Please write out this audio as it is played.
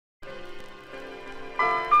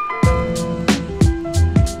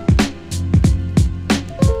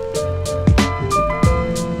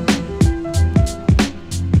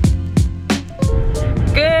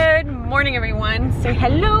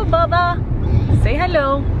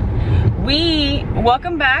Hello.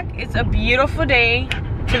 Welcome back. It's a beautiful day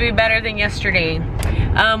to be better than yesterday.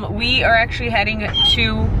 We are actually heading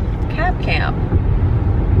to Cab Camp.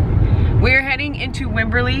 We are heading into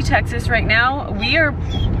Wimberley, Texas right now. We're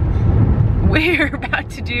about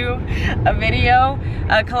to do a video,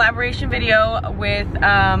 a collaboration video with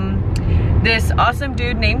this awesome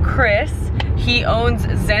dude named Chris. He owns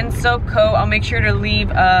Zen Soap Co. I'll make sure to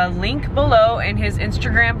leave a link below and his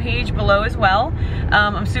Instagram page below as well.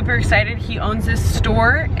 I'm super excited. He owns this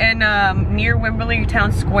store in near Wimberley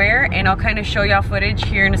Town Square, and I'll kind of show y'all footage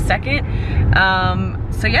here in a second.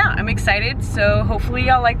 So yeah, I'm excited. So hopefully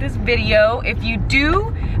y'all like this video. If you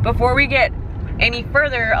do, before we get any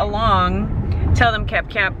further along, tell them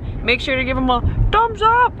Cap, make sure to give them a thumbs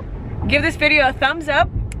up. Give this video a thumbs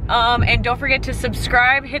up. And don't forget to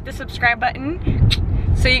subscribe, hit the subscribe button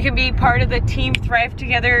so you can be part of the Team Thrive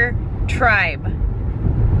Together tribe.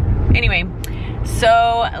 Anyway,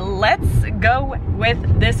 so let's go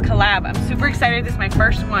with this collab. I'm super excited. This is my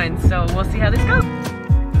first one, so we'll see how this goes.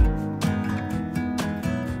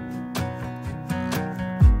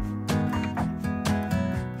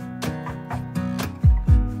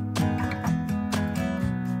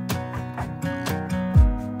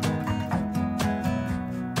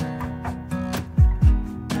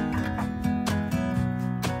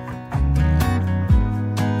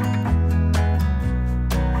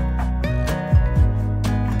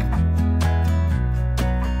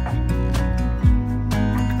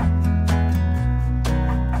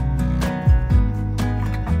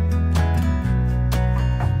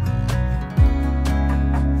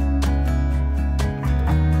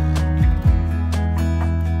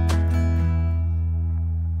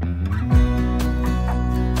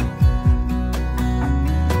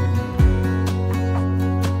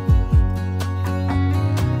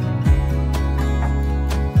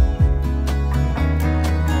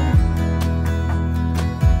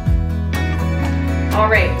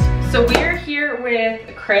 Alright, so we're here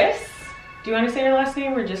with Chris. Do you want to say your last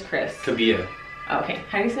name or just Chris? Kabia. Okay,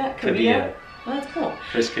 how do you say that? Kabia. Oh, that's cool.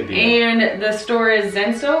 Chris Kabia. And the store is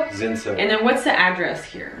Zen Soap? Zen Soap. And then what's the address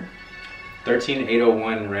here?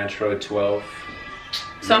 13801 Ranch Road 12.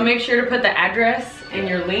 So I'll make sure to put the address and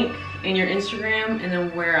your link and your Instagram, and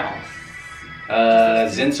then where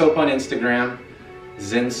else? Zen Soap on Instagram.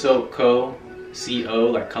 Zen Soap Co. C-O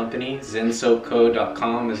like company.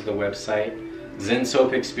 ZenSoapCo.com is the website. Zen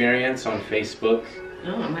Soap Experience on Facebook.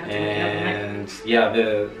 Oh, I might have to and yeah,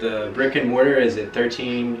 the brick and mortar is at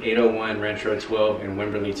 13801 Ranch Road 12 in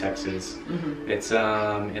Wimberley, Texas. Mm-hmm. It's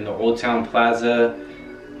in the Old Town Plaza,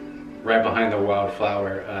 right behind the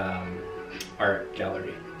Wildflower Art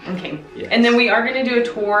Gallery. Okay. Yes. And then we are going to do a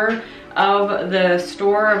tour of the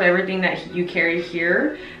store, of everything that you carry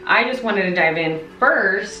here. I just wanted to dive in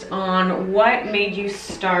first on what made you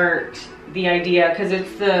start the idea, because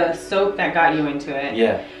it's the soap that got you into it.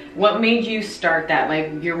 Yeah. What made you start that,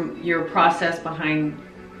 like your process behind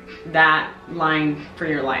that line for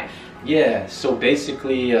your life? Yeah, so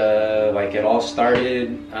basically like it all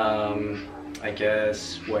started I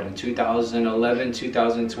guess what, in 2011,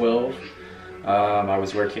 2012. I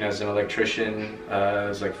was working as an electrician. I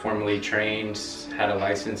was like formally trained, had a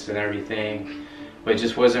license and everything, but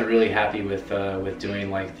just wasn't really happy with doing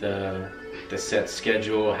like the set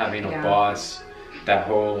schedule, having a boss. That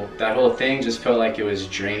whole thing just felt like it was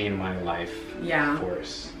draining my life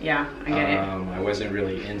force. Yeah, I get it. I wasn't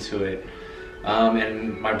really into it.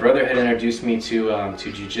 And my brother had introduced me to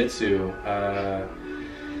jiu-jitsu,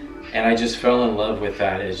 and I just fell in love with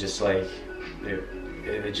that. It's just like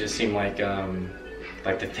it just seemed like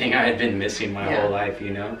the thing I had been missing my whole life,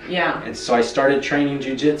 you know? Yeah. And so I started training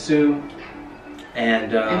jiu-jitsu,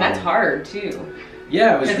 and that's hard too.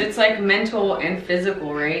 Yeah, it was, because it's like mental and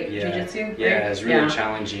physical, right? Yeah, jiu-jitsu. Right? Yeah, it's really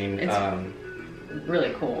challenging. It's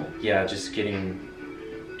really cool. Yeah, just getting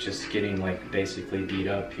like basically beat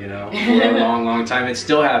up, you know, for a long time. It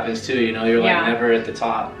still happens too, you know. You're like never at the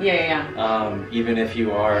top. Yeah. Even if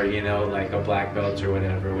you are, you know, like a black belt or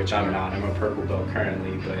whatever, which I'm not. I'm a purple belt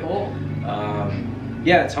currently, but cool.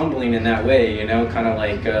 Yeah, it's humbling in that way, you know, kind of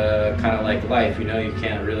like life, you know. You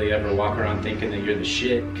can't really ever walk around thinking that you're the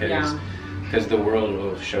shit, because the world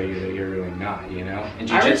will show you that you're really not, you know. And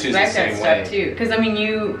jiu-jitsu is the same way. I respect that stuff too, because I mean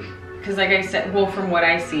because like I said, well, from what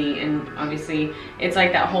I see, and obviously it's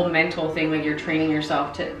like that whole mental thing, like you're training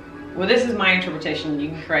yourself to, well, this is my interpretation, you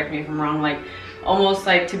can correct me if I'm wrong, like almost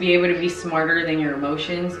like to be able to be smarter than your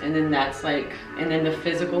emotions, and then that's like, and then the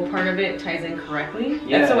physical part of it ties in correctly.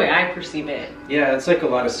 Yeah. That's the way I perceive it. Yeah, it's like a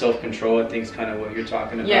lot of self-control, I think is kind of what you're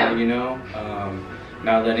talking about, you know?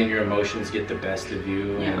 Not letting your emotions get the best of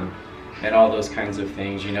you, and all those kinds of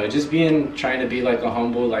things, you know, just trying to be like a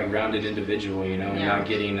humble, like rounded individual, you know,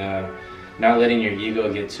 and not letting your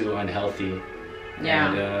ego get too unhealthy.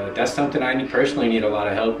 Yeah. And that's something I personally need a lot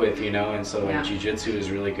of help with, you know, and so like jiu-jitsu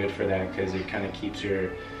is really good for that, because it kind of keeps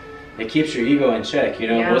your ego in check, you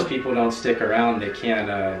know. Most people don't stick around. They can't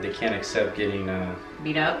accept getting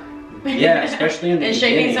beat up. Yeah, especially in the and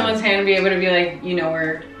shaking someone's hand and be able to be like, you know,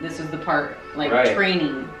 where this is the part, like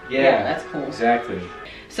training. Yeah, that's cool. Exactly.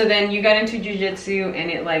 So then you got into jiu-jitsu, and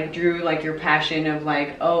it like drew like your passion of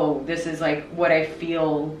like, oh, this is like what I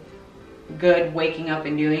feel good waking up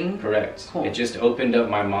and doing. Correct. Cool. It just opened up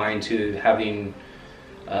my mind to having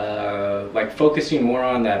like focusing more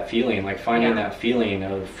on that feeling, like finding that feeling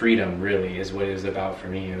of freedom really is what it was about for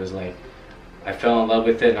me. It was like I fell in love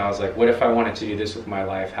with it, and I was like, what if I wanted to do this with my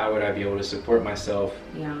life? How would I be able to support myself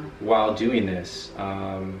while doing this?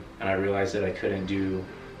 And I realized that I couldn't do,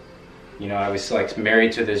 you know, I was like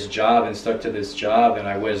married to this job and stuck to this job, and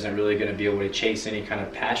I wasn't really going to be able to chase any kind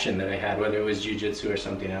of passion that I had, whether it was jiu-jitsu or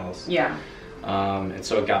something else. Yeah. And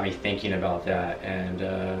so it got me thinking about that, and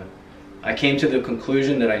I came to the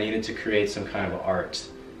conclusion that I needed to create some kind of art,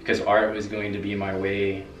 because art was going to be my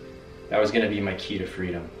way, that was going to be my key to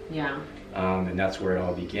freedom. Yeah. And that's where it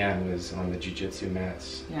all began, was on the jiu-jitsu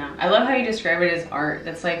mats. Yeah, I love how you describe it as art.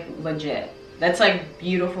 That's like legit. That's like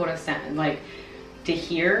beautiful to sound, like to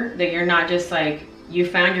hear that you're not just like, you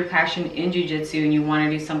found your passion in jiu-jitsu and you want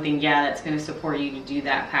to do something, that's going to support you to do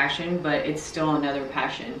that passion, but it's still another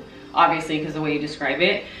passion, obviously, because the way you describe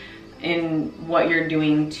it and what you're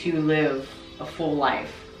doing to live a full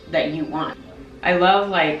life that you want. I love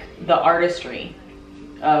like the artistry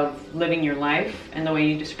of living your life, and the way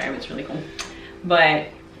you describe it's really cool. But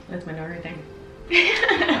that's my daughter thing.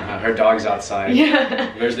 Her dog's outside.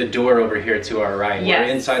 Yeah. There's the door over here to our right. We're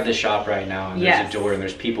inside the shop right now, and there's a door, and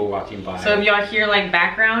there's people walking by. So if y'all hear like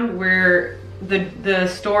background, where the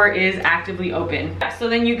store is actively open. So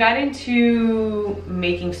then you got into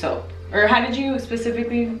making soap. Or how did you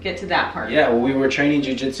specifically get to that part? Yeah, well, we were training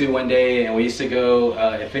jiu-jitsu one day, and we used to go,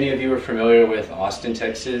 if any of you are familiar with Austin,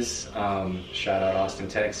 Texas, shout out Austin,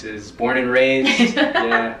 Texas, born and raised,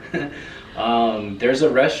 there's a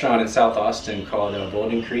restaurant in South Austin called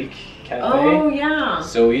Golden Creek Cafe. Oh, yeah.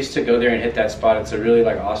 So we used to go there and hit that spot. It's a really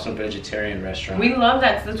like awesome vegetarian restaurant. We love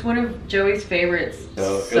that. That's one of Joey's favorites.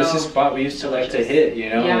 So it was a spot we used to like to hit, you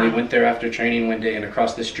know? And we went there after training one day, and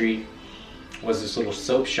across the street was this little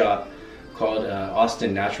soap shop called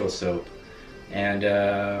Austin Natural Soap, and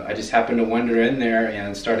I just happened to wander in there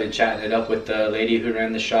and started chatting it up with the lady who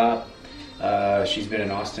ran the shop. She's been in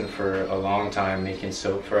Austin for a long time, making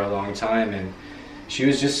soap for a long time, and she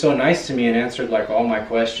was just so nice to me and answered like all my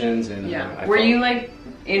questions. And were you like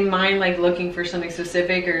in mind like looking for something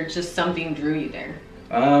specific, or just something drew you there?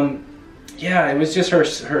 Yeah, it was just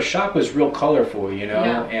her shop was real colorful, you know,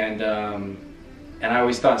 and I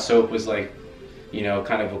always thought soap was like, you know,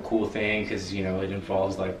 kind of a cool thing, because, you know, it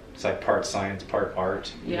involves like, it's like part science, part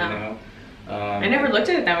art, you know. I never looked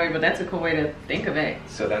at it that way, but that's a cool way to think of it.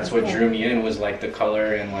 So that's what drew me in, was like the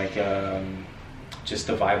color and like just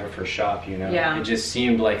the vibe of her shop, you know. It just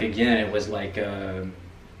seemed like, again, it was like oh,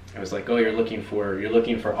 you're looking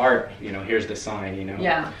for art, you know, here's the sign, you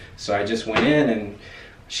know. So I just went in, and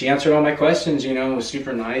she answered all my questions, you know, it was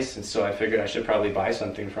super nice, and so I figured I should probably buy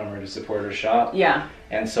something from her to support her shop.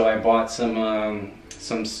 And so I bought some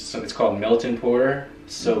it's called Melt and Pour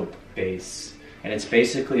soap base, and it's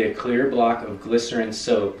basically a clear block of glycerin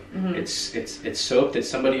soap. It's soap that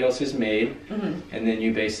somebody else has made, and then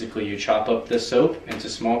you chop up the soap into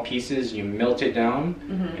small pieces, you melt it down,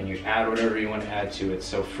 and you add whatever you want to add to it.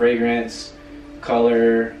 So fragrance,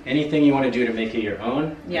 color, anything you want to do to make it your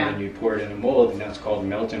own, and then you pour it in a mold, and that's called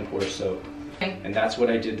Melt and Pour soap. And that's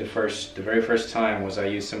what I did the very first time, was I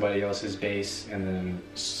used somebody else's base, and then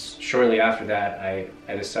shortly after that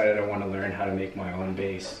I decided I want to learn how to make my own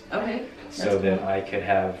base. So that I could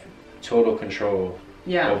have total control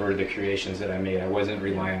over the creations that I made. I wasn't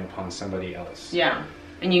relying upon somebody else.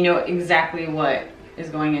 And you know exactly what is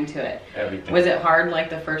going into it. Everything. Was it hard like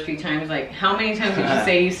the first few times? Like how many times would you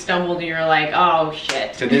say you stumbled and you're like, oh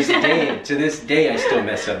shit? To this day I still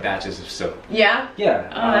mess up batches of soap. Yeah? Yeah.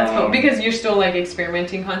 Oh, that's cool. Because you're still like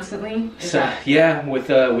experimenting constantly? Yeah,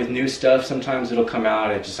 with new stuff, sometimes it'll come out,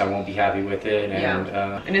 I won't be happy with it. And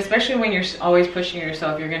and especially when you're always pushing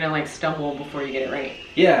yourself, you're gonna like stumble before you get it right.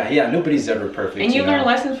 Yeah, nobody's ever perfect. And you learn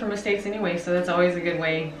lessons from mistakes anyway, so that's always a good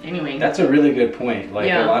way anyway. That's a really good point. Like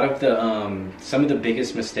a lot of the some of the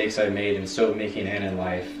biggest mistakes I made in soap making and in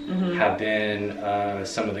life have been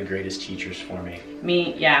some of the greatest teachers for me.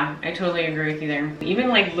 I totally agree with you there. Even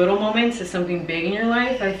like little moments is something big in your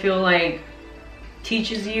life. I feel like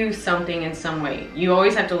teaches you something in some way. You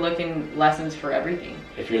always have to look in lessons for everything.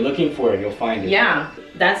 If you're looking for it, you'll find it. Yeah,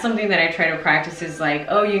 that's something that I try to practice is like,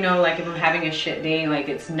 oh, you know, like if I'm having a shit day, like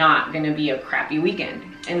it's not gonna be a crappy weekend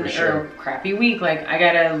and or a crappy week. Like I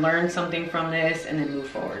gotta learn something from this and then move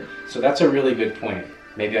forward. So that's a really good point.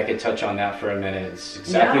 Maybe I could touch on that for a minute. It's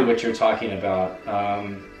exactly what you're talking about.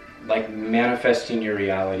 Like manifesting your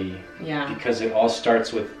reality. Yeah. Because it all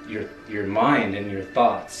starts with your mind and your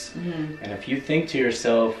thoughts. And if you think to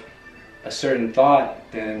yourself a certain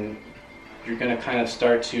thought, then you're going to kind of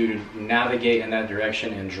start to navigate in that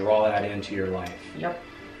direction and draw that into your life. Yep.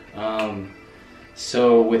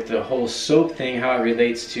 So with the whole soap thing, how it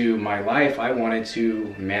relates to my life, I wanted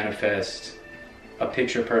to manifest a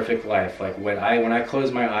picture perfect life. Like when I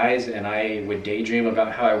closed my eyes and I would daydream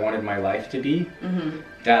about how I wanted my life to be,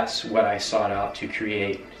 that's what I sought out to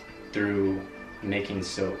create through making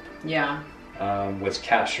soap. Yeah. Was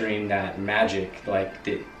capturing that magic, like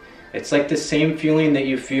it's like the same feeling that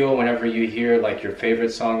you feel whenever you hear like your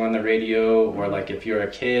favorite song on the radio, or like if you're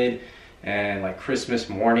a kid and like Christmas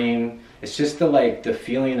morning. It's just the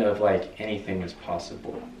feeling of like anything is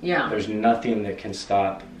possible. Yeah. There's nothing that can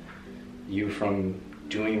stop you from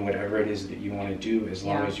doing whatever it is that you want to do, as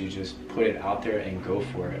long as you just put it out there and go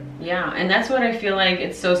for it. Yeah, and that's what I feel like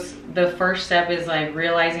the first step is like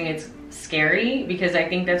realizing it's scary, because I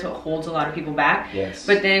think that's what holds a lot of people back. Yes.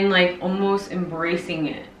 But then like almost embracing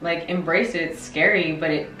it. Like embrace it, it's scary,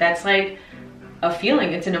 but that's like a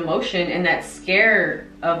feeling, it's an emotion, and that scare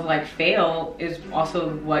of like fail is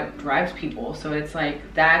also what drives people. So it's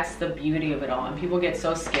like that's the beauty of it all, and people get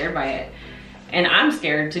so scared by it. And I'm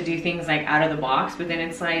scared to do things like out of the box, but then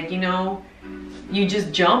it's like, you know, you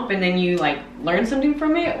just jump and then you like learn something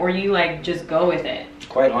from it, or you like just go with it.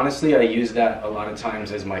 Quite honestly, I use that a lot of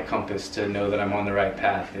times as my compass to know that I'm on the right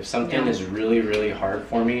path. If something is really, really hard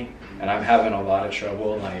for me and I'm having a lot of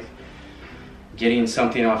trouble like getting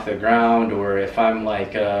something off the ground, or if I'm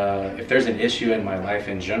like, if there's an issue in my life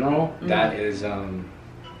in general, that is,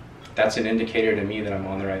 that's an indicator to me that I'm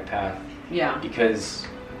on the right path. Yeah. Because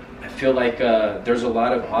I feel like there's a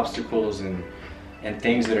lot of obstacles and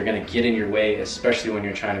things that are going to get in your way, especially when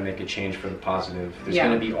you're trying to make a change for the positive. There's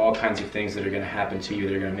going to be all kinds of things that are going to happen to you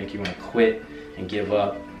that are going to make you want to quit and give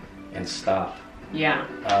up and stop. Yeah.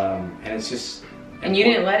 And it's just... And you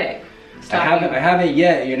didn't let it stop I haven't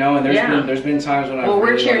yet, you know, and there's been times when I've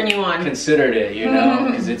really, cheering you on. Considered it, you know,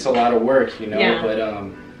 because it's a lot of work, you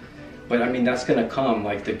know, but I mean, that's gonna come.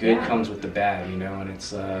 Like the good comes with the bad, you know, and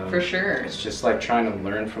it's for sure. It's just like trying to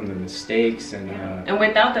learn from the mistakes, and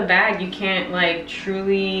without the bad, you can't like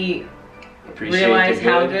truly realize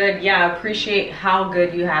how good. Yeah, appreciate how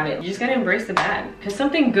good you have it. You just gotta embrace the bad, because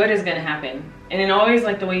something good is gonna happen. And then always,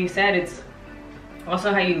 like the way you said, it's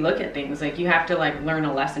also how you look at things. Like you have to like learn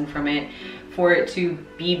a lesson from it for it to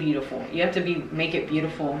be beautiful. You have to make it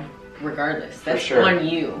beautiful regardless. That's on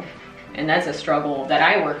you. And that's a struggle that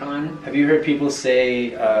I work on. Have you heard people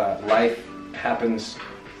say life happens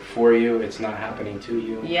for you, it's not happening to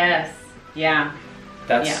you? Yes. Yeah.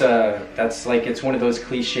 That's like, it's one of those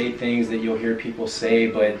cliche things that you'll hear people say,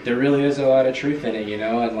 but there really is a lot of truth in it, you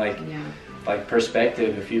know, and like like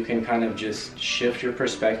perspective, if you can kind of just shift your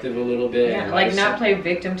perspective a little bit. Yeah, like not play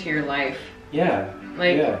victim to your life. Yeah.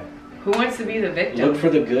 Like who wants to be the victim? Look for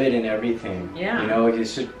the good in everything. Yeah. You know,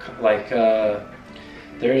 it's just like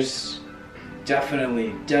there's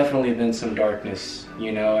definitely been some darkness,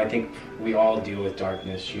 you know. I think we all deal with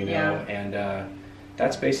darkness, you know, and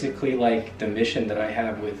that's basically like the mission that I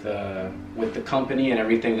have with the company and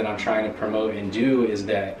everything that I'm trying to promote and do, is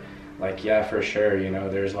that like, yeah, for sure, you know,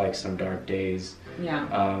 there's like some dark days.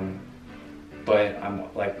 Yeah. But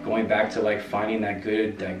I'm like going back to like finding that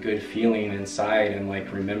good feeling inside, and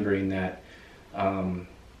like remembering that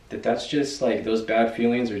that's just like, those bad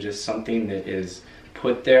feelings are just something that is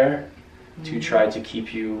put there to try to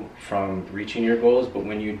keep you from reaching your goals. But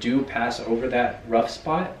when you do pass over that rough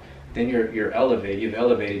spot, then you've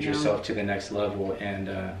elevated yourself to the next level. And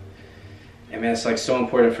man, it's like so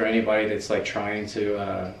important for anybody that's like trying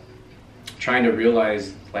to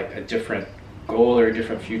realize like a different goal or a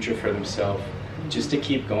different future for themselves, just to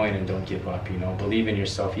keep going and don't give up, you know. Believe in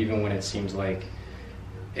yourself even when it seems like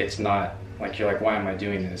it's not, like you're like, why am I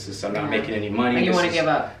doing this? I'm not making any money. And you want to give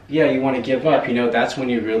up. Yeah, you want to give up, you know. That's when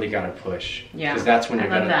you really got to push. Yeah. Because that's when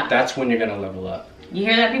you're gonna level up. You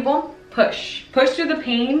hear that, people? Push through the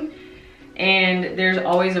pain, and there's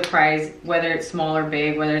always a prize, whether it's small or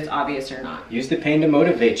big, whether it's obvious or not. Use the pain to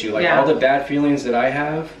motivate you. Like all the bad feelings that I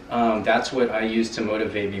have, that's what I use to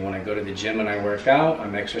motivate me. When I go to the gym and I work out,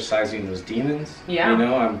 I'm exercising those demons. Yeah. You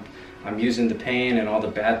know, I'm using the pain and all the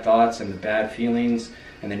bad thoughts and the bad feelings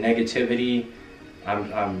and the negativity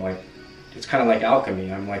I'm like, it's kind of like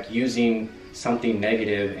alchemy. I'm like using something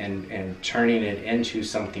negative and turning it into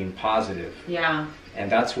something positive. Yeah.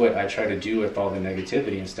 And that's what I try to do with all the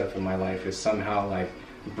negativity and stuff in my life, is somehow like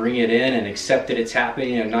bring it in and accept that it's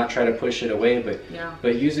happening and not try to push it away,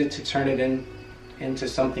 but use it to turn it into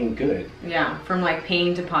something good. Yeah, from like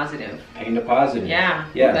pain to positive. Pain to positive. Yeah.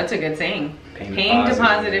 Yeah. Ooh, that's a good saying. Pain to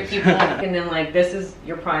positive people. And then like this is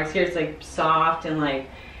your products here. It's like soft and like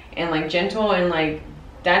gentle, and like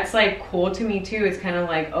that's like cool to me too. It's kind of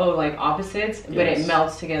like, oh, like opposites, but it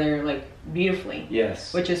melts together like beautifully.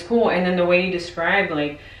 Yes. Which is cool. And then the way you described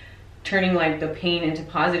like turning like the pain into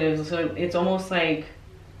positives, so it's almost like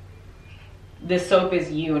the soap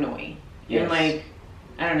is you in a way. Yes. And like,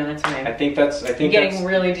 I don't know, that's what I think that's getting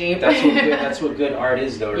really deep. That's what good art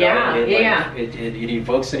is, though, right? Yeah, It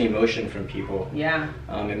evokes an emotion from people. Yeah.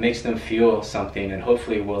 It makes them feel something, and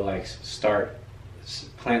hopefully will like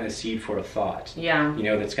plant a seed for a thought. Yeah. You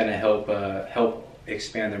know, that's going to help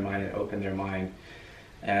expand their mind and open their mind.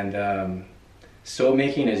 And soap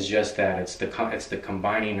making is just that. It's the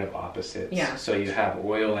combining of opposites. Yeah. So you have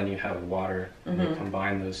oil and you have water, and you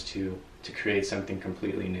combine those two to create something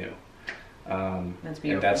completely new. That's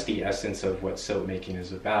beautiful. And that's the essence of what soap making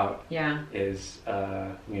is about. Yeah. Is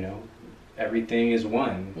you know, everything is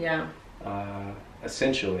one. Yeah.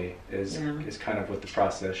 Essentially is kind of what the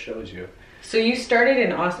process shows you. So you started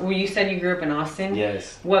in Austin. Well, you said you grew up in Austin.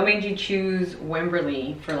 Yes. What made you choose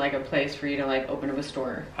Wimberley for like a place for you to like open up a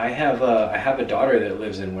store? I have a daughter that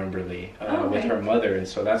lives in Wimberley with her mother, and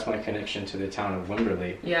so that's my connection to the town of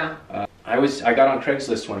Wimberley. Yeah. I got on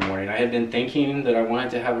Craigslist one morning. I had been thinking that I wanted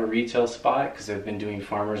to have a retail spot because I've been doing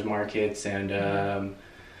farmers markets and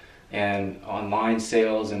online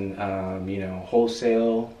sales and you know,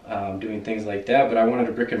 wholesale, doing things like that. But I wanted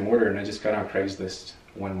a brick and mortar, and I just got on Craigslist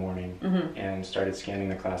one morning and started scanning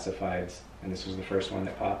the classifieds, and this was the first one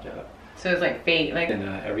that popped up. So it was like fate, like. And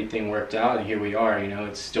everything worked out, and here we are. You know,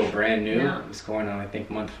 it's still brand new. Yeah. It's going on, I think,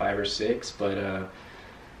 month 5 or 6, but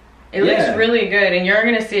it looks really good, and you're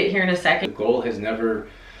gonna see it here in a second.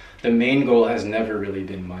 The main goal has never really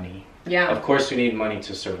been money. Yeah. Of course, you need money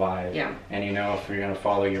to survive. Yeah. And you know, if you're gonna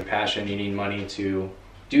follow your passion, you need money to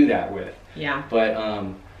do that with. Yeah. But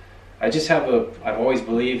I've always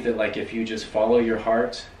believed that like if you just follow your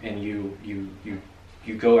heart and you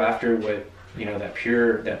go after what, you know, that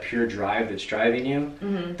pure drive that's driving you,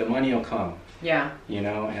 the money will come. Yeah. You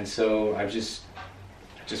know, and so I just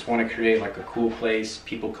want to create like a cool place.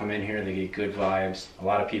 People come in here, they get good vibes. A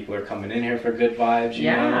lot of people are coming in here for good vibes, you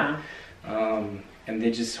know. And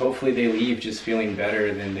they just, hopefully they leave just feeling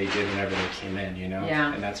better than they did whenever they came in, you know.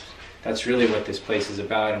 Yeah. And that's really what this place is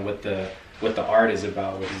about, and what the art is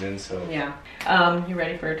about with Zen Soap. Yeah. You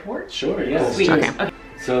ready for a torch? Sure. Yes. Sweet. Okay.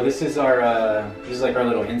 So this is like our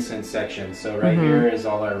little incense section. So right here is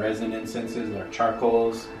all our resin incenses, our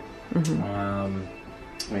charcoals.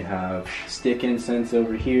 We have stick incense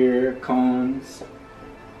over here, cones.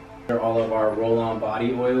 They're all of our roll-on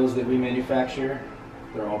body oils that we manufacture.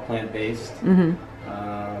 They're all plant-based.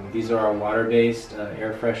 These are our water-based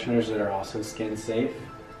air fresheners that are also skin safe.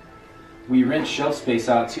 We rent shelf space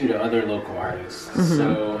out too to other local artists.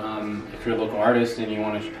 So if you're a local artist and you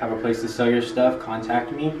want to have a place to sell your stuff,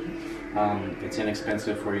 contact me. It's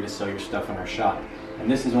inexpensive for you to sell your stuff in our shop. And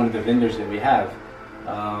this is one of the vendors that we have.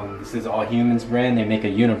 This is All Humans brand. They make a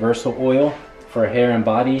universal oil for hair and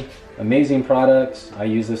body. Amazing products. I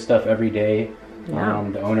use this stuff every day. Yeah.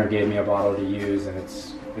 The owner gave me a bottle to use, and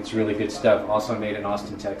it's really good stuff. Also made in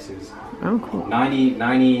Austin, Texas. Oh, cool.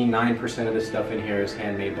 99% of the stuff in here is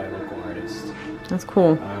handmade by local artists. That's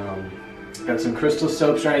cool. Got some crystal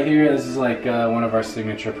soaps right here. This is like one of our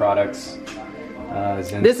signature products.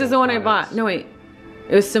 This is the one I bought. No, wait.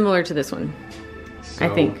 It was similar to this one. So I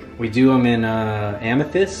think. We do them in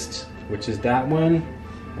amethyst, which is that one.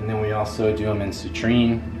 And then we also do them in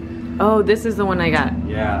citrine. Oh, this is the one I got.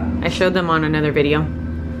 Yeah. I showed them on another video.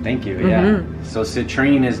 Thank you, yeah. So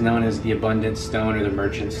citrine is known as the abundant stone or the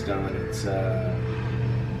merchant stone. It's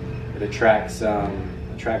it attracts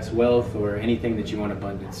wealth or anything that you want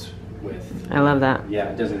abundance with. I love that. Yeah,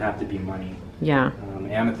 it doesn't have to be money. Yeah.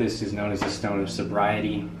 Amethyst is known as the stone of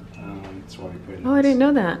sobriety. That's why we put it. Oh, I didn't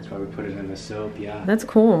know that. That's why we put it in the soap. Yeah. That's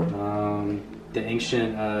cool. The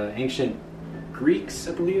ancient Greeks,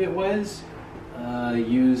 I believe it was,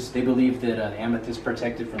 they believed that amethyst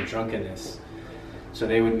protected from drunkenness. So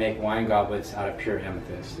they would make wine goblets out of pure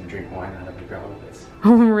amethyst and drink wine out of the goblets.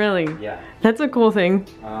 Oh, really? Yeah. That's a cool thing.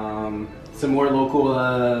 Some more local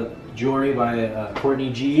jewelry by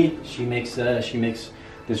Courtney G. She makes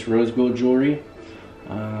this rose gold jewelry.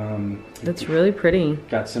 That's really pretty.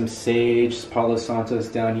 Got some sage, Palo Santos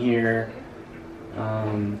down here.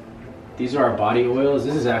 These are our body oils.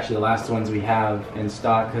 This is actually the last ones we have in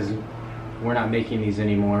stock because we're not making these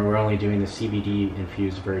anymore. We're only doing the CBD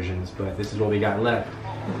infused versions, but this is what we got left.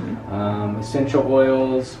 Essential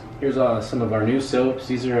oils. Here's some of our new soaps.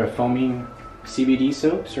 These are foaming CBD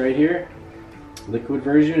soaps right here, liquid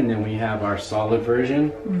version, and then we have our solid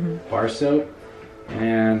version, bar soap.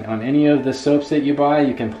 And on any of the soaps that you buy,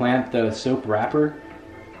 you can plant the soap wrapper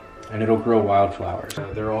and it'll grow wildflowers.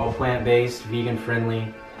 They're all plant-based,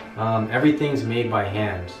 vegan-friendly. Everything's made by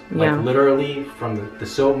hand. Like literally from the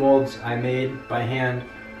soap molds I made by hand.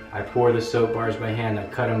 I pour the soap bars by hand, I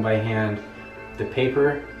cut them by hand. The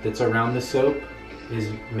paper that's around the soap is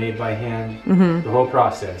made by hand. The whole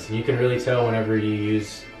process. You can really tell whenever you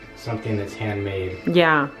use something that's handmade.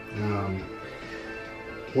 Yeah.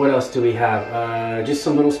 What else do we have? Just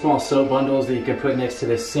some little small soap bundles that you can put next to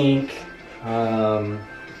the sink.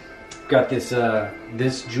 Got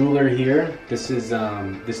this jeweler here. This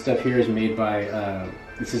stuff here is made by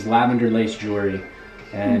this is lavender lace jewelry,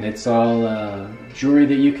 and it's all jewelry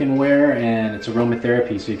that you can wear, and it's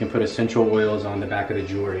aromatherapy, so you can put essential oils on the back of the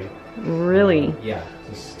jewelry. Really? Yeah,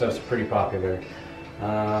 this stuff's pretty popular.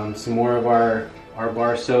 Some more of our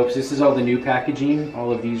bar soaps. This is all the new packaging.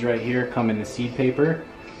 All of these right here come in the seed paper.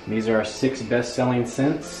 These are our 6 best-selling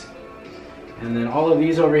scents, and then all of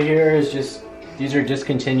these over here is just. These are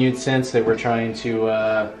discontinued scents that we're trying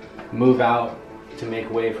to move out to make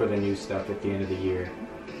way for the new stuff at the end of the year.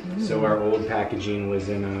 So our old packaging was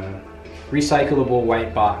in a recyclable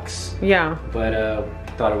white box. Yeah. But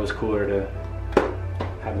thought it was cooler to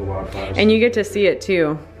have the wildflowers. And you get to see it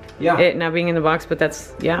too. Yeah. It not being in the box, but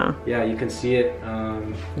that's, yeah. Yeah, you can see it.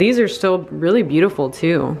 These are still really beautiful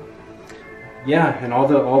too. Yeah, and all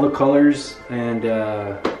the colors and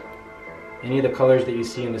any of the colors that you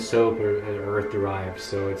see in the soap are earth derived,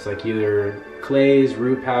 so it's like either clays,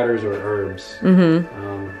 root powders, or herbs.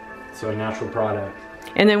 So a natural product.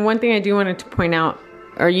 And then one thing I do want to point out: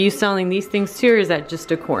 are you selling these things too, or is that just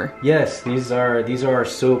decor? Yes, these are our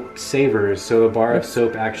soap savers. So a bar of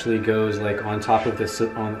soap actually goes like on top of the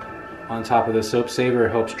on top of the soap saver.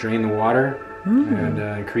 It helps drain the water. And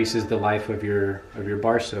increases the life of your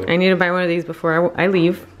bar soap. I need to buy one of these before I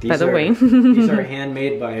leave, by the way. These are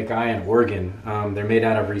handmade by a guy in Oregon. They're made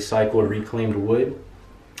out of recycled, reclaimed wood.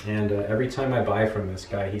 And every time I buy from this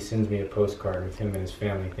guy, he sends me a postcard with him and his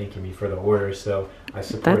family thanking me for the order. So I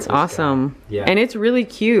support That's this awesome. guy. Yeah. And it's really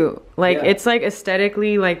cute. Like it's like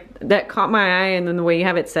aesthetically, like that caught my eye, and then the way you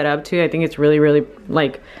have it set up too, I think it's really, really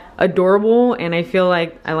like adorable, and I feel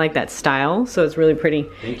like I like that style, so it's really pretty.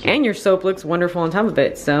 Thank you. And your soap looks wonderful on top of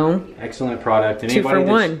it, so excellent product. And 2 for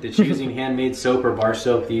 1. That's using handmade soap or bar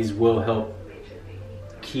soap, these will help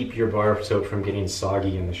keep your bar soap from getting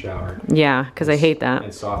soggy in the shower. Yeah, because I hate that.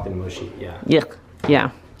 And soft and mushy. Yeah. Yuck.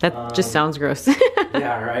 Yeah, that just sounds gross.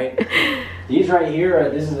 Yeah, right. These right here,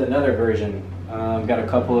 this is another version. Got a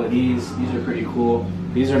couple of these. These are pretty cool.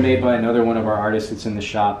 These are made by another one of our artists that's in the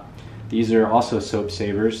shop. These are also soap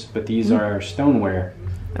savers, but these are stoneware.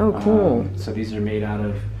 Oh, cool. So these are made out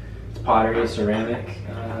of pottery, ceramic.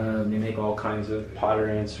 They make all kinds of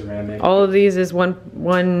pottery and ceramic. All of these is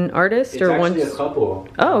one artist, it's or one? It's actually a couple.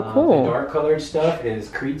 Oh, cool. The dark colored stuff is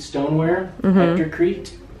Kreite Stoneware, Hector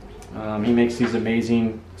Kreite. He makes these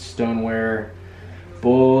amazing stoneware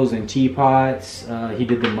bowls and teapots. He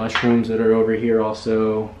did the mushrooms that are over here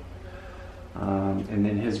also. And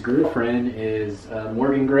then his girlfriend is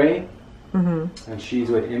Morgan Gray. And she's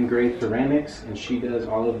with M. Gray Ceramics, and she does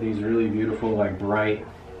all of these really beautiful, like bright,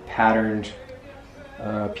 patterned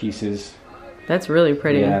pieces. That's really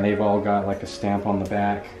pretty. Yeah, and they've all got like a stamp on the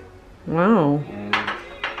back. Wow. And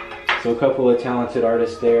so a couple of talented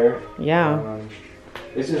artists there. Yeah.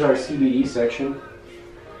 This is our CBD section.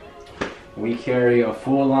 We carry a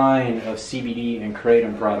full line of CBD and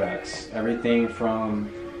kratom products. Everything from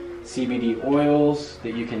CBD oils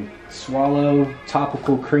that you can swallow,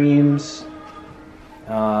 topical creams,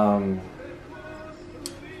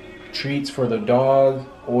 treats for the dog,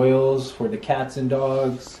 oils for the cats and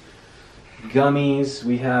dogs, gummies.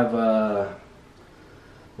 We have a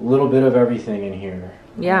little bit of everything in here.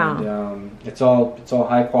 Yeah. And, it's all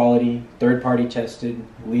high quality, third-party tested,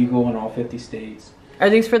 legal in all 50 states. Are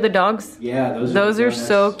these for the dogs? Yeah, those are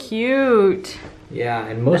so cute. Yeah,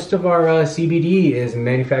 and most of our CBD is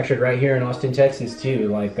manufactured right here in Austin, Texas too.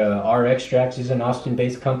 Like our Extracts is an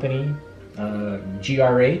Austin-based company.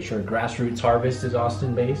 GRH, or Grassroots Harvest, is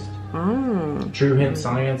Austin-based. True Hemp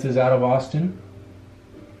Science is out of Austin.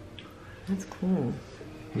 That's cool.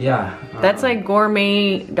 Yeah. That's like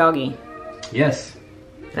gourmet doggy. Yes.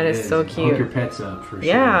 That is so cute. Hook your pets up for sure.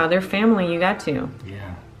 Yeah, they're family. You got to.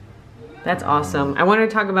 Yeah. That's awesome. I want to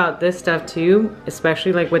talk about this stuff too,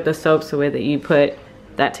 especially like with the soaps, the way that you put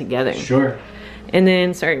that together. Sure. And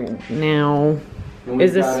then, sorry, now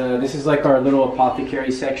is this? This is like our little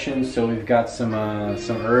apothecary section. So we've got some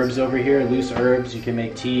herbs over here, loose herbs. You can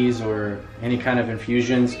make teas or any kind of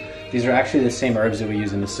infusions. These are actually the same herbs that we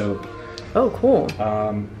use in the soap. Oh, cool.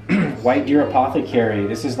 White Deer Apothecary.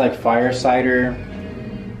 This is like fire cider,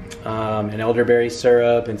 and elderberry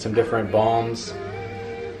syrup, and some different balms.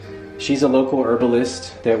 She's a local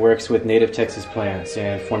herbalist that works with native Texas plants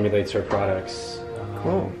and formulates her products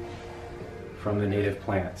from the native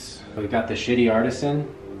plants. We've got the Shitty Artisan.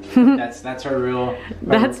 That's her real.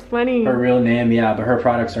 That's funny. Her real name, yeah, but her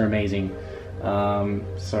products are amazing.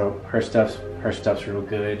 So her stuff's real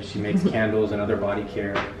good. She makes candles and other body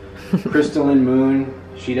care. Crystalline Moon.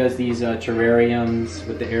 She does these terrariums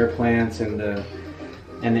with the air plants and the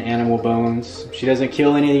animal bones. She doesn't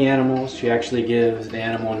kill any of the animals. She actually gives the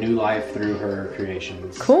animal new life through her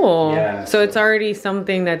creations. Cool. Yeah. So it's already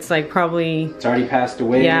something that's like probably. It's already passed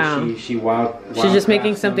away. Yeah. She's just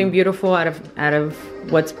making something beautiful out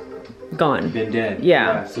of what's gone. Been dead.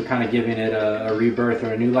 Yeah. So kind of giving it a rebirth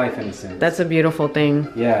or a new life in a sense. That's a beautiful thing.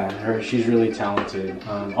 Yeah. She's really talented.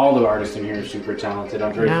 All the artists in here are super talented.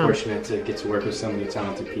 I'm very fortunate to get to work with so many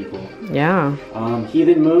talented people. Yeah.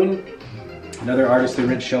 Heathen Moon. Another artist that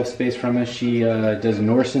rents shelf space from us. She does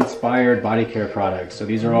Norse-inspired body care products. So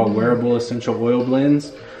these are all wearable essential oil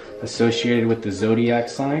blends associated with the zodiac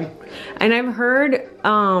sign. And I've heard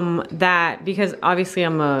that, because obviously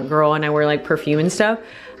I'm a girl and I wear like perfume and stuff,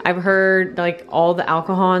 I've heard like all the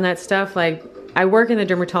alcohol and that stuff, like I work in the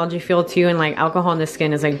dermatology field too, and like alcohol in the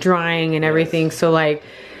skin is like drying and everything. So like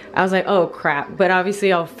I was like, oh crap. But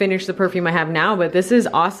obviously I'll finish the perfume I have now, but this is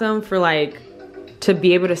awesome for like to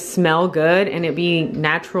be able to smell good and it be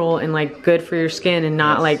natural and like good for your skin and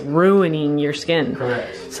not like ruining your skin.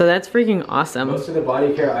 Correct. So that's freaking awesome. Most of the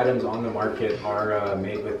body care items on the market are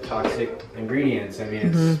made with toxic ingredients. I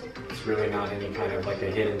mean, it's really not any kind of like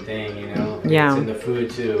a hidden thing, you know? Yeah. It's in the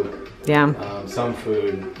food too. Yeah. Some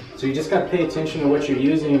food. So you just got to pay attention to what you're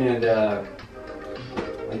using, and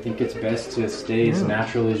I think it's best to stay as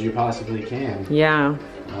natural as you possibly can. Yeah.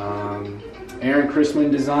 Erin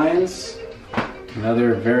Christman Designs.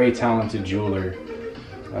 Another very talented jeweler.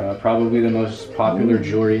 Probably the most popular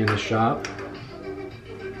jewelry in the shop.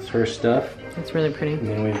 It's her stuff. That's really pretty. And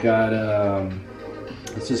then we've got,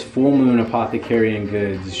 this is Full Moon Apothecary and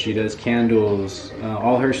Goods. She does candles.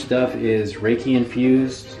 All her stuff is Reiki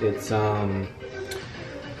infused. It's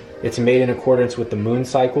made in accordance with the moon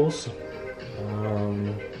cycles.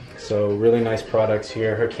 So really nice products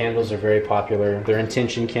here. Her candles are very popular. They're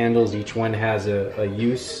intention candles. Each one has a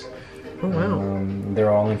use. Oh, wow.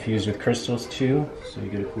 They're all infused with crystals too, so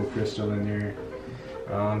you get a cool crystal in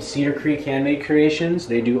there. Cedar Creek Handmade Creations,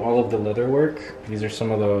 they do all of the leather work. These are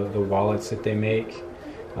some of the wallets that they make.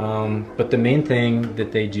 But the main thing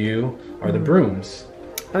that they do are the brooms.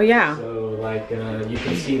 Oh yeah. So like you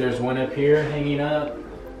can see there's one up here hanging up.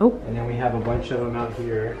 Oh. And then we have a bunch of them out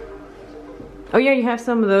here. Oh yeah, you have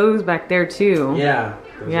some of those back there too. Yeah.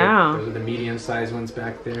 Those are the medium-sized ones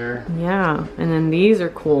back there. Yeah, and then these are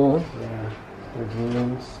cool. Yeah, they're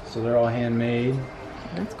brooms, so they're all handmade.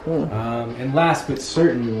 That's cool. And last but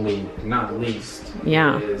certainly not least,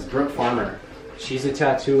 is Brooke Farmer. She's a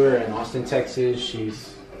tattooer in Austin, Texas.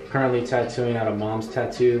 She's currently tattooing out of Mom's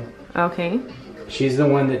Tattoo. Okay. She's the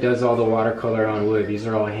one that does all the watercolor on wood. These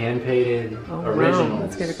are all hand-painted originals. Wow.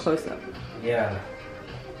 Let's get a close-up. Yeah.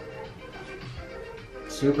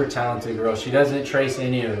 Super talented girl. She doesn't trace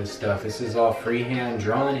any of this stuff. This is all freehand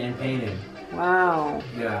drawn and painted. Wow.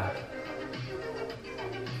 Yeah.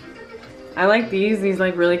 I like these. These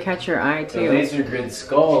like really catch your eye too. The laser grid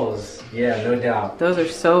skulls. Yeah, no doubt. Those are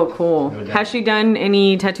so cool. No doubt. Has she done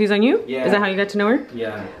any tattoos on you? Yeah. Is that how you got to know her?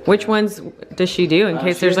 Yeah. Which ones does she do in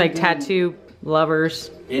case there's like done tattoo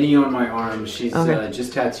lovers? Any on my arm. She's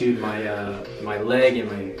just tattooed my leg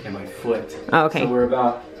and my foot. Oh, okay.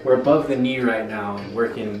 So we're above the knee right now and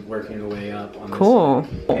working the way up on this. Cool.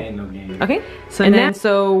 Pain no gain. Okay.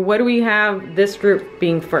 So what do we have this group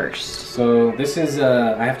being first? So this is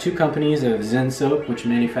I have two companies of Zen Soap, which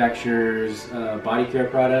manufactures body care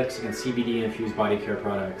products, and CBD infused body care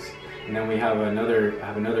products. And then we have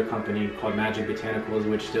another company called Magik Botanicals,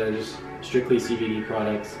 which does strictly CBD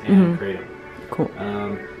products and Kreite. Cool.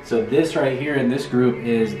 So this right here in this group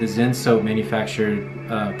is the Zen Soap manufactured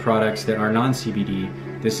products that are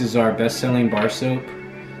non-CBD. This is our best-selling bar soap.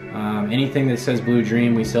 Anything that says Blue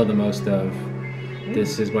Dream, we sell the most of.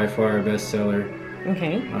 This is by far our best seller.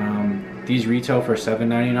 Okay. These retail for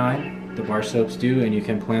 $7.99. The bar soaps do, and you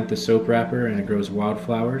can plant the soap wrapper and it grows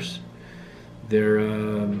wildflowers. They're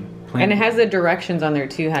And it has the directions on there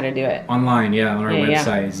too, how to do it. Online, yeah, on our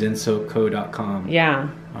website, ZenSoapCo.com. Yeah.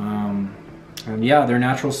 And yeah, they're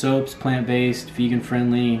natural soaps, plant-based,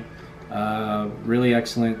 vegan-friendly, really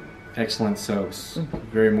excellent soaps.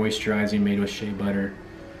 Very moisturizing, made with shea butter.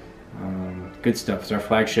 Good stuff. It's our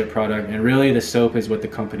flagship product, and really the soap is what the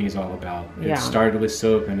company is all about. It started with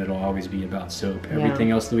soap, and it'll always be about soap.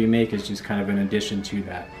 Everything else that we make is just kind of an addition to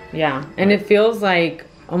that. Yeah, and it feels like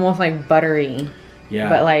almost like buttery. Yeah.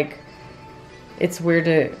 But like, it's weird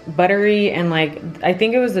to buttery, and like I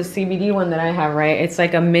think it was the CBD one that I have, right? It's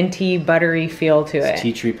like a minty buttery feel to it.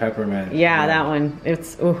 Tea tree peppermint. Yeah, that one.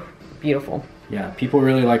 It's beautiful. Yeah, people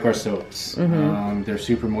really like our soaps. They're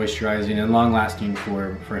super moisturizing and long lasting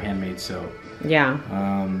for handmade soap. Yeah.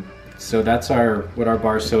 So that's what our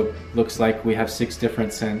bar soap looks like. We have 6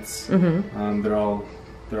 different scents. They're all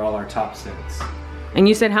our top scents. And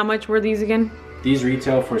you said how much were these again? These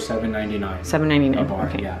retail for $7.99. $7.99. A bar,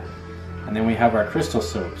 okay. Yeah. And then we have our crystal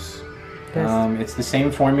soaps. It's the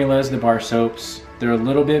same formula as the bar soaps. They're a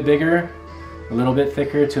little bit bigger, a little bit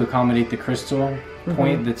thicker to accommodate the crystal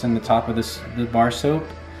point that's in the top of the bar soap.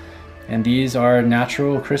 And these are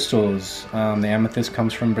natural crystals. The amethyst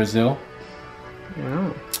comes from Brazil.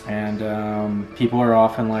 Wow. And people are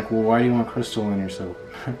often like, well, why do you want crystal in your soap?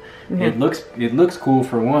 It looks cool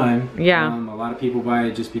for one. Yeah. A lot of people buy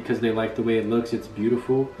it just because they like the way it looks. It's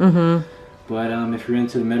beautiful. But if you're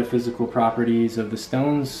into the metaphysical properties of the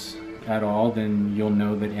stones at all, then you'll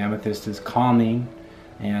know that amethyst is calming,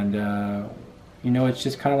 and you know, it's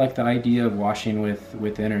just kind of like the idea of washing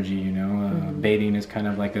with energy. You know, bathing is kind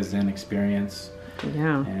of like a Zen experience.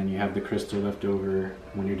 Yeah. And you have the crystal left over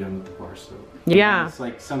when you're done with the bar soap. Yeah. And it's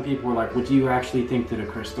like some people are like, well, do you actually think that a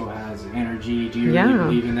crystal has energy? Do you really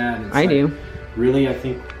believe in that? And it's do. Really, I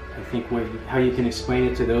think how you can explain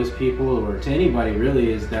it to those people or to anybody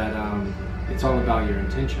really is that it's all about your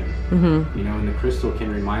intention. You know, and the crystal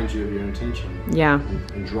can remind you of your intention. Yeah.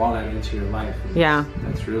 And draw that into your life.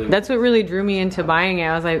 That's what really drew me into buying it.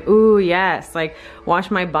 I was like, ooh, yes, like wash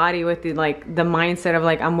my body with the mindset of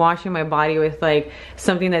like I'm washing my body with like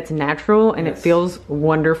something that's natural and it feels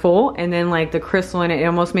wonderful. And then like the crystal in it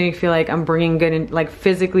almost made me feel like I'm bringing good and like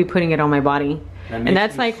physically putting it on my body. And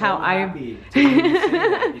that's like how I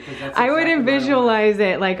would visualize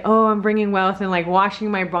it, like, oh, I'm bringing wealth and like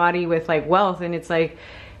washing my body with like wealth, and it's like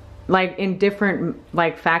in different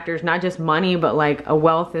like factors, not just money, but like a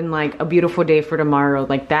wealth and like a beautiful day for tomorrow.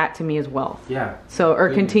 Like that to me is wealth. Yeah. So or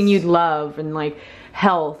continued love and like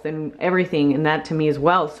health and everything, and that to me is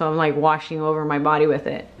wealth. So I'm like washing over my body with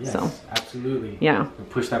it. Yes, so absolutely. Yeah.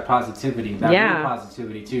 Push that positivity, that real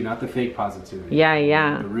positivity too, not the fake positivity. Yeah,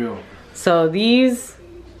 yeah. The real. So these,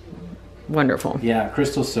 wonderful. Yeah,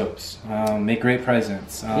 crystal soaps make great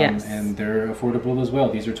presents. Yes. And they're affordable as well.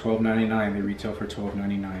 These are $12.99. They retail for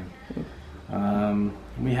 $12.99.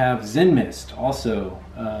 We have Zen Mist, also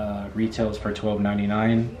retails for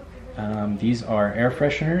 $12.99. These are air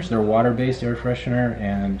fresheners. They're water-based air freshener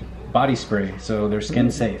and body spray, so they're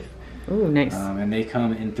skin safe. Ooh, nice. And they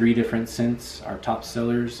come in 3 different scents. Our top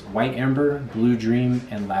sellers: White Amber, Blue Dream,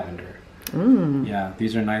 and Lavender. Yeah,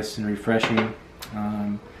 these are nice and refreshing.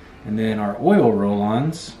 And then our oil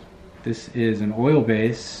roll-ons. This is an oil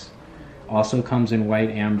base. Also comes in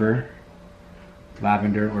White Amber,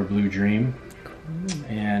 Lavender, or Blue Dream.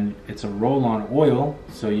 And it's a roll-on oil,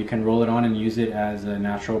 so you can roll it on and use it as a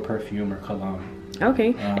natural perfume or cologne.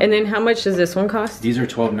 Okay. And then how much does this one cost? These are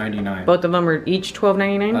 $12.99. Both of them are each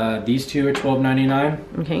 $12.99? These 2 are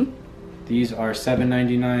 $12.99. Okay. These are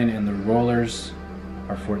 $7.99, and the rollers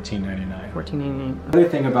are $14.99. $14.99. Another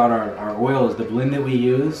thing about our oil is the blend that we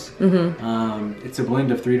use. It's a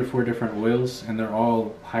blend of 3 to 4 different oils, and they're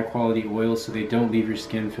all high quality oils, so they don't leave your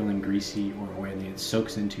skin feeling greasy or oily. It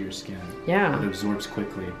soaks into your skin. Yeah. It absorbs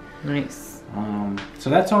quickly. Nice. So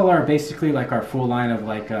that's all basically like our full line of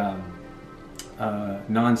like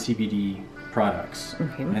non-CBD products.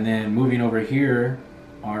 Okay. And then moving over here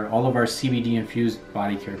are all of our CBD infused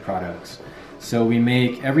body care products. So we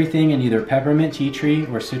make everything in either peppermint tea tree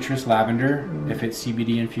or citrus lavender if it's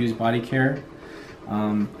CBD infused body care.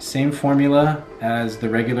 Same formula as the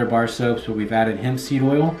regular bar soaps, but we've added hemp seed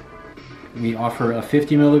oil. We offer a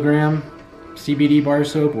 50 milligram CBD bar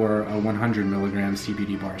soap or a 100 milligram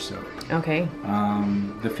CBD bar soap. Okay.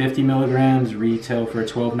 The 50 milligrams retail for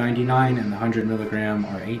 $12.99 and the 100 milligram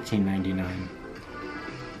are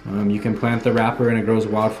 $18.99. You can plant the wrapper and it grows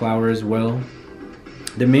wildflower as well.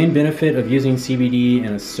 The main benefit of using CBD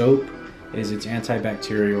in a soap is its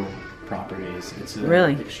antibacterial properties. It's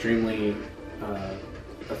extremely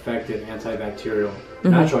effective antibacterial,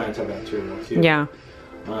 natural antibacterial too. Yeah.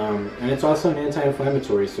 And it's also an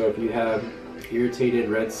anti-inflammatory. So if you have irritated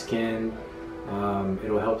red skin.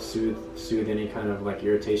 It'll help soothe any kind of like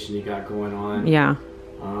irritation you got going on. Yeah.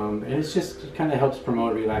 And it kind of helps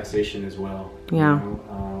promote relaxation as well. Yeah. You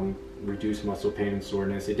know? Reduce muscle pain and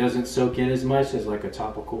soreness. It doesn't soak in as much as like a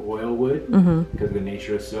topical oil would, because of the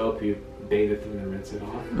nature of soap. You bathe it and then rinse it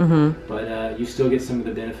off. But you still get some of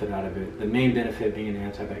the benefit out of it. The main benefit being the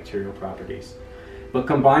antibacterial properties. But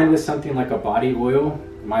combined with something like a body oil,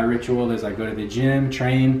 my ritual is I go to the gym,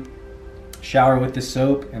 train, shower with the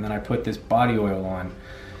soap, and then I put this body oil on.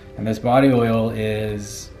 And this body oil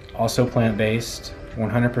is also plant-based,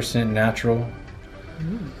 100% natural,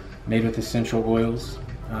 made with essential oils.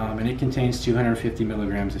 And it contains 250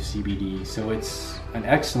 milligrams of CBD, so it's an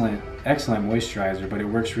excellent moisturizer, but it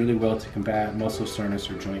works really well to combat muscle soreness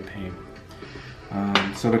or joint pain.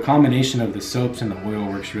 So the combination of the soaps and the oil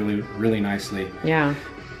works really nicely. Yeah.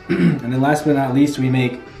 And then last but not least, we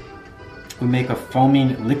make a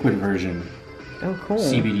foaming liquid version. Oh, cool.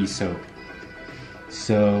 CBD soap.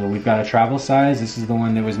 So we've got a travel size. This is the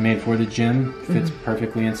one that was made for the gym. Fits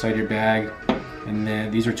perfectly inside your bag. And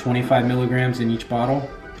then these are 25 milligrams in each bottle.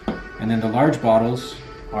 And then the large bottles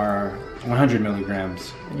are 100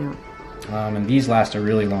 milligrams. Yeah. And these last a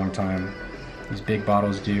really long time. These big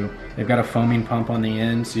bottles do. They've got a foaming pump on the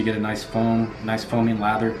end, so you get a nice foaming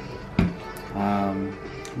lather. A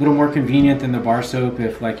little more convenient than the bar soap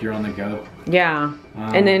if like you're on the go. Yeah.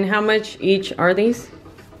 And then how much each are these?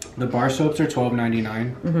 The bar soaps are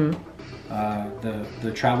 $12.99.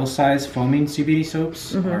 The travel size foaming CBD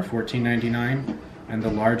soaps are $14.99. And the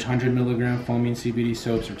large 100 milligram foaming CBD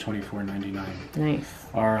soaps are $24.99. Nice.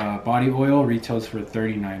 Our body oil retails for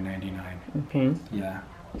 $39.99. Okay. Yeah.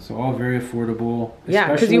 So all very affordable. Yeah,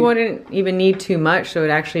 because you wouldn't even need too much, so it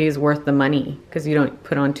actually is worth the money because you don't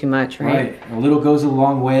put on too much, right? Right. A little goes a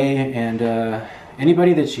long way, and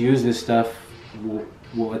anybody that's used this stuff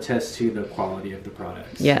will attest to the quality of the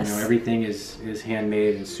products. Yes. You know, everything is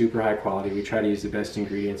handmade and super high quality. We try to use the best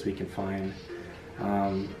ingredients we can find.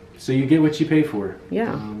 So you get what you pay for.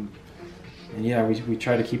 Yeah. And yeah, we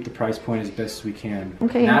try to keep the price point as best as we can.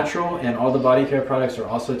 Okay. Natural, and all the body care products are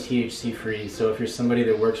also THC free. So if you're somebody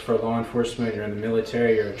that works for law enforcement, you're in the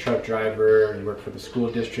military, you're a truck driver, you work for the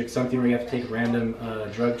school district, something where you have to take random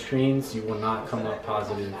drug screens, you will not come up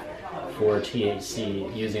positive for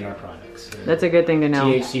THC using our products. That's a good thing to know.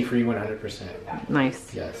 THC free 100%.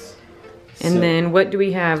 Nice. Yes. And then what do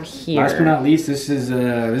we have here? Last but not least, this is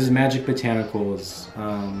Magik Botanicals,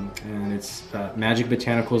 and it's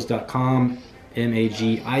magikbotanicals.com,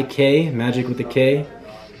 M-A-G-I-K, Magic with a K,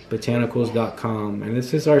 botanicals.com, and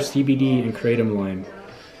this is our CBD and Kratom line.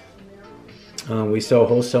 We sell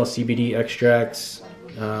wholesale CBD extracts,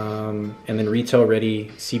 and then retail ready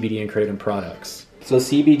CBD and Kratom products. So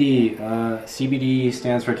CBD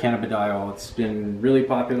stands for cannabidiol. It's been really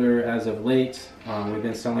popular as of late. We've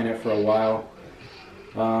been selling it for a while.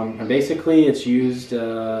 And basically it's used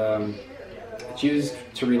to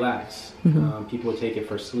relax. People take it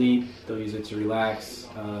for sleep, they'll use it to relax.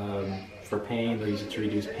 For pain, they'll use it to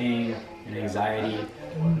reduce pain and anxiety.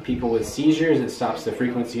 People with seizures, it stops the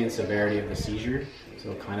frequency and severity of the seizure.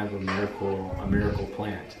 So kind of a miracle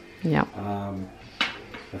plant. Yeah.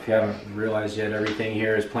 If you haven't realized yet, everything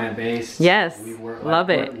here is plant-based. Yes, love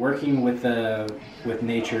it. Working with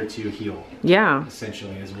nature to heal. Yeah.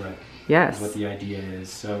 Essentially is what the idea is.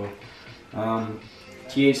 So,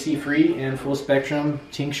 THC-free and full-spectrum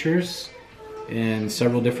tinctures in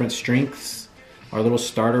several different strengths. Our little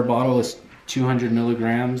starter bottle is 200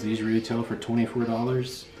 milligrams. These retail for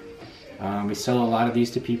 $24. We sell a lot of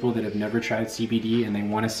these to people that have never tried CBD and they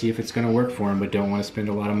want to see if it's going to work for them, but don't want to spend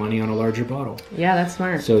a lot of money on a larger bottle. Yeah, that's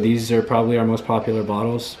smart. So these are probably our most popular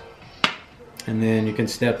bottles. And then you can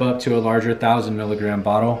step up to a larger 1,000 milligram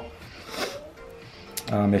bottle.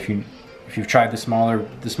 If you've tried the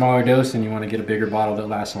smaller dose and you want to get a bigger bottle that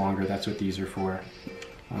lasts longer, that's what these are for.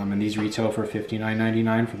 And these retail for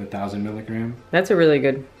 $59.99 for the 1,000 milligram. That's a really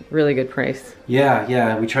good price.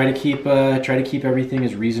 Yeah. We try to keep everything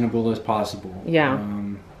as reasonable as possible. Yeah.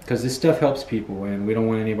 Because this stuff helps people, and we don't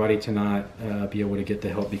want anybody to not be able to get the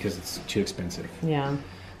help because it's too expensive. Yeah.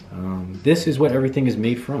 This is what everything is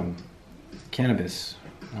made from: cannabis.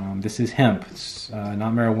 This is hemp. It's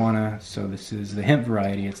not marijuana, so this is the hemp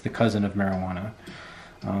variety. It's the cousin of marijuana.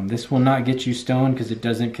 This will not get you stoned because it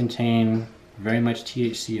doesn't contain very much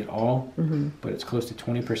THC at all, but it's close to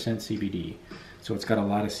 20% CBD. So it's got a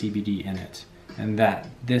lot of CBD in it. And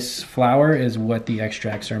this flower is what the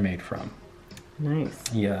extracts are made from.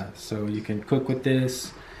 Nice. Yeah, so you can cook with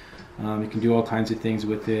this. You can do all kinds of things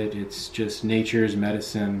with it. It's just nature's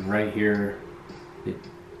medicine right here. It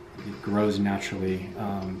grows naturally.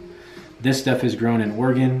 This stuff is grown in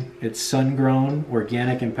Oregon. It's sun-grown,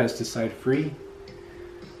 organic, and pesticide-free.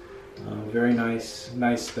 Very nice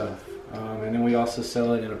stuff. And then we also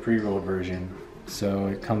sell it in a pre-rolled version. So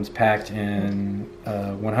it comes packed in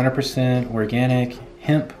 100% organic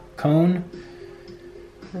hemp cone.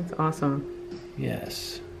 That's awesome.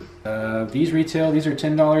 Yes. These retail, these are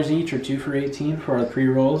 $10 each or 2 for $18 for our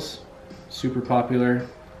pre-rolls. Super popular.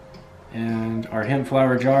 And our hemp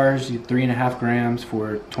flower jars, 3.5 grams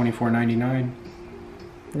for $24.99.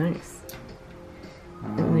 Nice.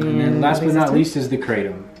 And then last but not least is the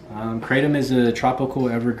kratom. Kratom is a tropical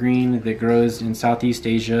evergreen that grows in Southeast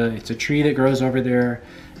Asia. It's a tree that grows over there,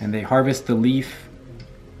 and they harvest the leaf,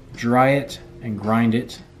 dry it, and grind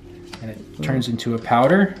it, and it turns into a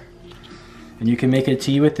powder. And you can make a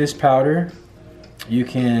tea with this powder. You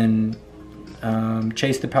can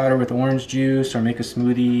chase the powder with orange juice or make a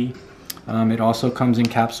smoothie. It also comes in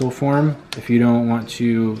capsule form if you don't want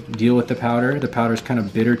to deal with the powder. The powder is kind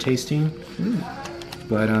of bitter tasting,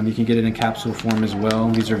 but you can get it in capsule form as well.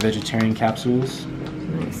 These are vegetarian capsules.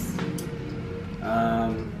 Nice.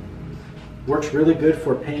 Works really good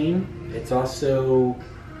for pain. It's also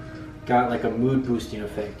got like a mood boosting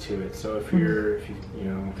effect to it. So if you're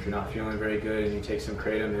not feeling very good and you take some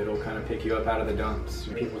kratom, it'll kind of pick you up out of the dumps.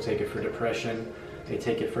 People take it for depression. They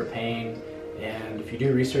take it for pain. And if you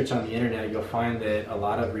do research on the internet, you'll find that a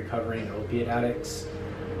lot of recovering opiate addicts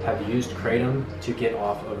have used kratom to get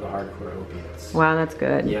off of the hardcore opiates. Wow, that's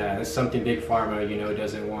good. Yeah, that's something Big Pharma,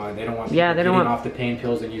 doesn't want. They don't want people getting off the pain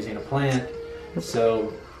pills and using a plant.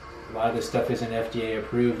 So a lot of this stuff isn't FDA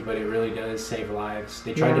approved, but it really does save lives.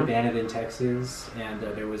 They tried to ban it in Texas, and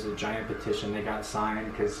there was a giant petition that got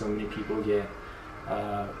signed because so many people get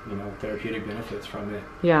therapeutic benefits from it.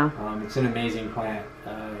 Yeah. It's an amazing plant.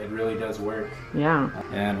 It really does work. Yeah.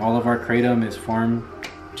 And all of our kratom is farm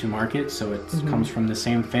to market, so it comes from the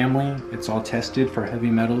same family. It's all tested for heavy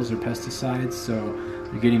metals or pesticides, so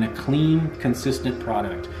you're getting a clean, consistent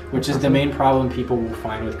product, which is the main problem people will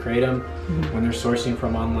find with kratom when they're sourcing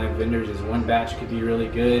from online vendors is one batch could be really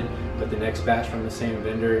good, but the next batch from the same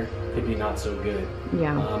vendor could be not so good.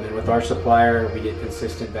 Yeah. And with our supplier, we get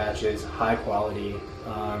consistent batches, high quality,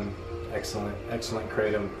 excellent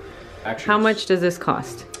kratom. Actually, how much does this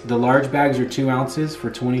cost? The large bags are 2 ounces for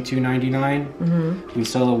 $22.99. We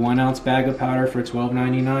sell a 1 ounce bag of powder for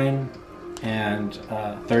 $12.99, and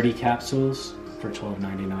 30 capsules for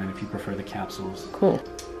 $12.99 if you prefer the capsules. Cool.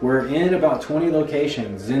 We're in about 20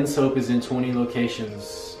 locations. Zen Soap is in 20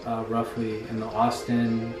 locations, roughly in the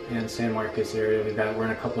Austin and San Marcos area. We're in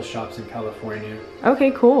a couple shops in California. Okay,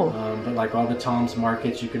 cool. But like all the Thom's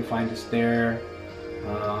markets, you can find us there.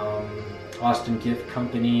 Austin Gift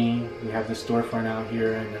Company, we have the storefront out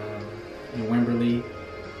here in Wimberley,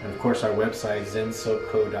 and of course our website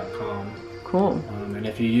ZenSoapCo.com. Cool. And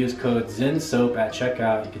if you use code ZenSoap at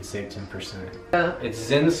checkout, you can save 10%. It's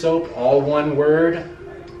Zen Soap, all one word,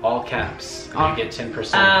 all caps. And you get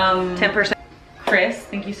 10%. 10%. Chris,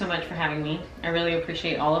 thank you so much for having me. I really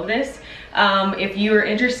appreciate all of this. If you are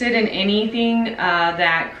interested in anything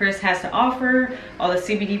that Chris has to offer, all the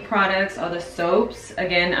CBD products, all the soaps,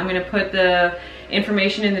 again, I'm gonna put the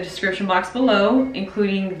information in the description box below,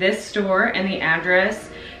 including this store and the address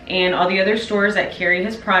and all the other stores that carry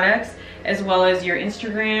his products, as well as your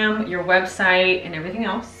Instagram, your website, and everything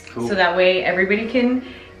else. Cool. So that way everybody can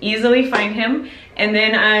easily find him. And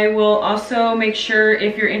then I will also make sure,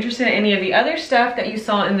 if you're interested in any of the other stuff that you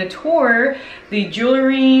saw in the tour, the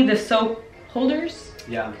jewelry, the soap holders.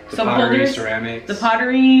 Yeah, the soap pottery, holders, ceramics. The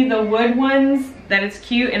pottery, the wood ones, that is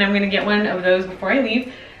cute. And I'm gonna get one of those before I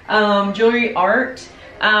leave. Jewelry art.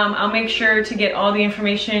 I'll make sure to get all the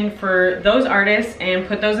information for those artists and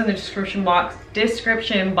put those in the description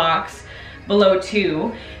box below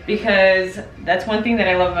too, because that's one thing that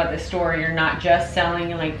I love about this store. You're not just selling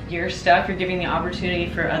like your stuff, you're giving the opportunity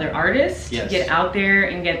for other artists to get out there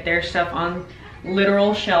and get their stuff on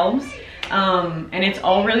literal shelves. And it's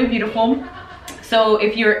all really beautiful. So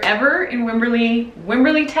if you're ever in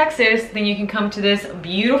Wimberley, Texas, then you can come to this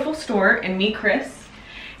beautiful store and meet Chris.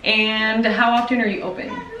 And how often are you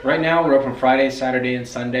open? Right now we're open Friday, Saturday, and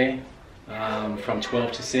Sunday from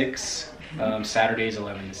 12 to 6. Saturdays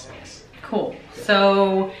 11 to 6. Cool.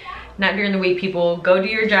 So not during the week, people. Go do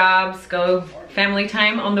your jobs, go family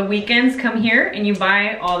time on the weekends, come here and you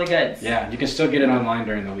buy all the goods. Yeah, you can still get it online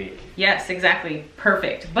during the week. Yes, exactly.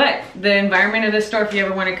 Perfect. But the environment of the store, if you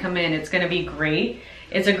ever want to come in, it's going to be great.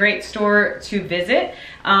 It's a great store to visit.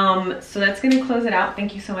 So that's going to close it out.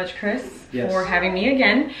 Thank you so much, Chris, for having me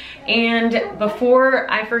again. And before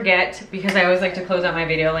I forget, because I always like to close out my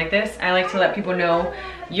video like this, I like to let people know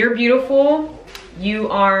you're beautiful. You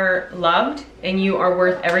are loved and you are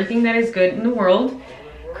worth everything that is good in the world.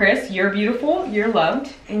 Chris, you're beautiful, you're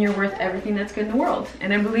loved, and you're worth everything that's good in the world.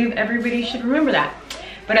 And I believe everybody should remember that.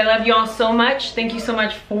 But I love you all so much. Thank you so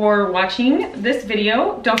much for watching this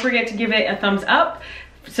video. Don't forget to give it a thumbs up,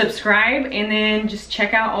 subscribe, and then just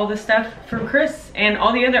check out all the stuff from Chris and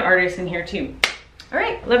all the other artists in here too. All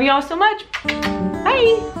right, love you all so much.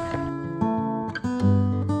 Bye.